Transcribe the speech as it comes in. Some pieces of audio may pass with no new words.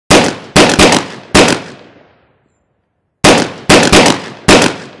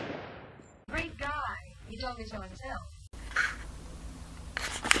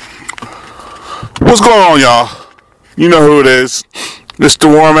What's going on, y'all? You know who it is. Mr.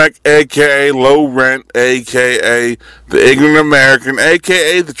 Warmack, a.k.a. Low Rent, a.k.a. The Ignorant American,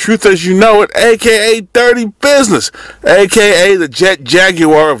 a.k.a. The Truth As You Know It, a.k.a. Dirty Business, a.k.a. The Jet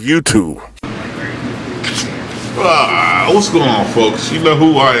Jaguar of YouTube. What's going on, folks? You know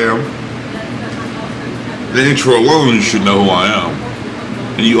who I am. The intro alone, you should know who I am.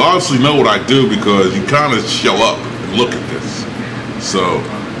 And you obviously know what I do because you kind of show up and look at this. So,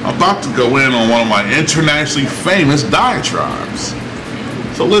 I'm about to go in on one of my internationally famous diatribes.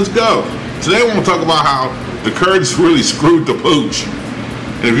 So let's go. Today I want to talk about how the Kurds really screwed the Pooch.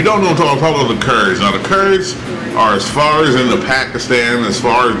 And if you don't know what I'm talking about, the Kurds. Now the Kurds are as far as into Pakistan, as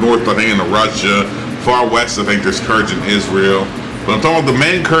far as north I think into Russia, far west I think there's Kurds in Israel. But I'm talking about the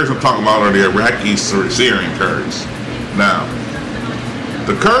main Kurds I'm talking about are the Iraqi Syrian Kurds. Now,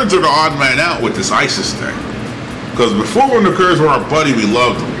 the Kurds are the odd man out with this ISIS thing. Because before when the Kurds were our buddy, we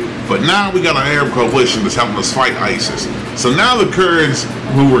loved them. But now we got an Arab coalition that's helping us fight ISIS. So now the Kurds,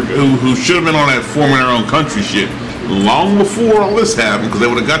 who should have been on that forming their own country shit long before all this happened, because they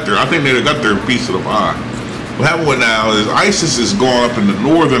would have got their, I think they'd have got their piece of the pie. What happened now is ISIS is going up into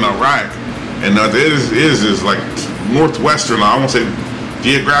northern Iraq, and it is like northwestern, I won't say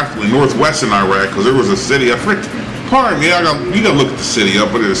geographically northwestern Iraq, because there was a city, pardon me, you gotta look at the city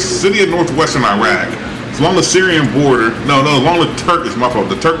up, but there's a city in northwestern Iraq. It's along the Syrian border, along the Turkish,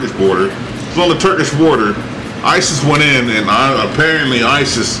 the Turkish border. It's along the Turkish border. ISIS went in, and apparently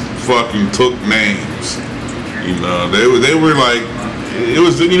ISIS fucking took names. You know, they were like, it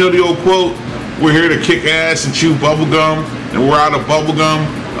was, you know the old quote, we're here to kick ass and chew bubblegum, and we're out of bubblegum.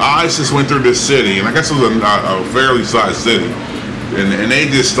 ISIS went through this city, and I guess it was a fairly sized city. And they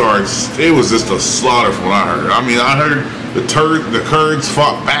just started, it was just a slaughter from what I heard. I mean, I heard the Kurds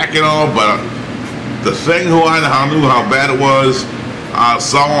fought back and all, but the thing I knew how bad it was, I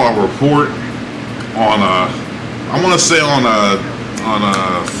saw a report on I want to say on a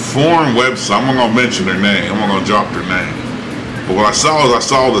foreign website. I'm not gonna mention their name. I'm not gonna drop their name. But what I saw is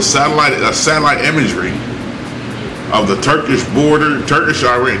the satellite imagery of the Turkish border, the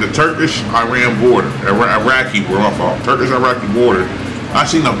Turkish-Iran border, Iraqi border. My fault. Turkish-Iraqi border. I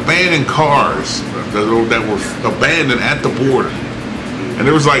seen abandoned cars that were abandoned at the border. And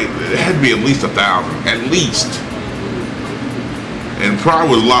there was like, it had to be at least 1,000, at least. And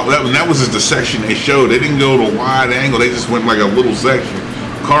probably was a lot, that was just the section they showed. They didn't go to a wide angle, they just went like a little section.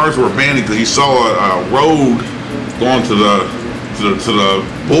 Cars were abandoned because you saw a road going to the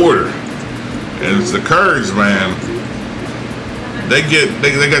border. And it's the Kurds, man. They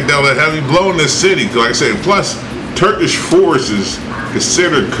got down that heavy blow in this city, like I said. Plus, Turkish forces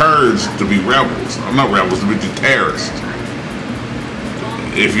consider Kurds to be rebels. Not rebels, to be terrorists.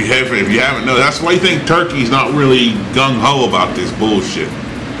 If you haven't known, that's why you think Turkey's not really gung-ho about this bullshit.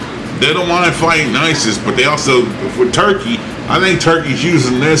 They don't mind fighting ISIS, but they also, with Turkey, I think Turkey's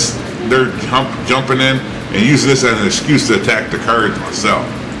using this, they're jumping in and using this as an excuse to attack the Kurds myself.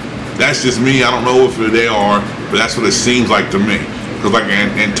 That's just me, I don't know if they are, but that's what it seems like to me. Because like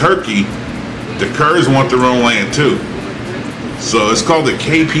in Turkey, the Kurds want their own land too. So it's called the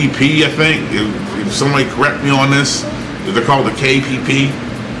KPP, I think. If somebody correct me on this, they're called the KPP.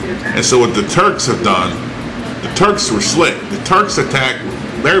 And so what the Turks have done, the Turks were slick. The Turks attacked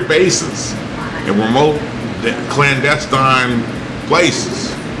their bases in remote, clandestine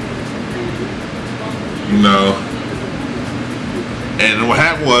places. You know. And what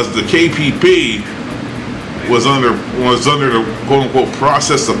happened was the KPP was under the quote-unquote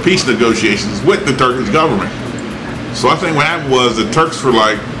process of peace negotiations with the Turkish government. So I think what happened was the Turks were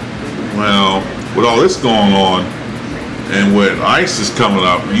like, well, with all this going on, and with ISIS coming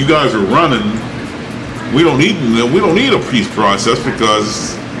up, you guys are running. We don't need a peace process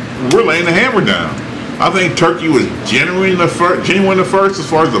because we're laying the hammer down. I think Turkey was genuine the first as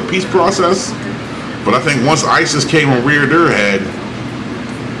far as the peace process, but I think once ISIS came and reared their head,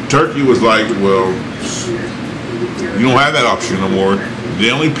 Turkey was like, well, you don't have that option no more. The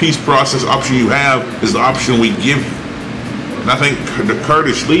only peace process option you have is the option we give you. And I think the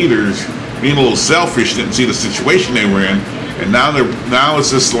Kurdish leaders, being a little selfish, didn't see the situation they were in, and now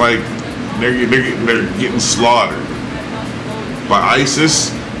it's just like they're getting slaughtered by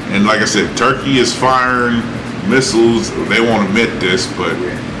ISIS. And like I said, Turkey is firing missiles. They won't admit this, but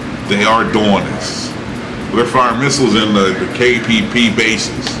they are doing this. They're firing missiles in the KPP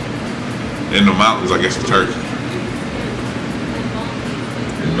bases in the mountains, I guess, of Turkey.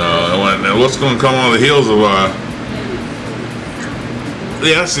 And what's going to come on the heels of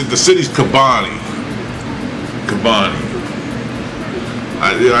the city's Kobani.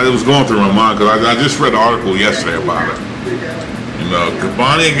 I was going through my mind because I just read an article yesterday about it. You know,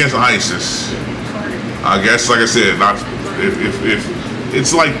 Kobani against ISIS. I guess, like I said, if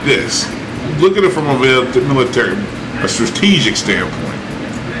it's like this, look at it from a military, a strategic standpoint.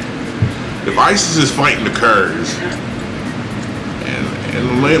 If ISIS is fighting the Kurds,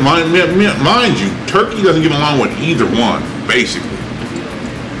 and mind you, Turkey doesn't get along with either one, basically.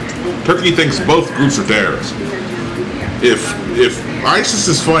 Turkey thinks both groups are terrorists. If ISIS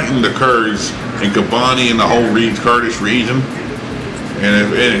is fighting the Kurds and Kobani and the whole Kurdish region,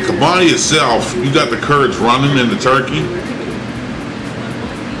 and in Kobani itself, you got the Kurds running into Turkey,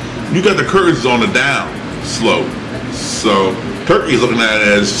 you got the Kurds on the down slope. So Turkey's looking at it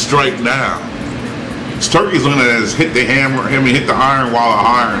as strike down. Turkey's looking at it as hit the hammer, hit the iron while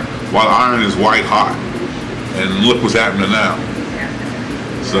the iron is white hot. And look what's happening now.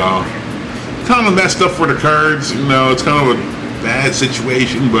 So kind of messed up for the Kurds. You know, it's kind of a bad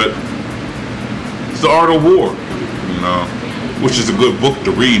situation, but it's the art of war. You know, which is a good book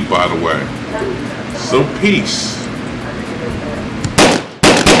to read, by the way. So peace.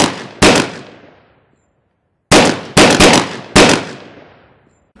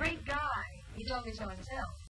 Great guy. He told me so himself.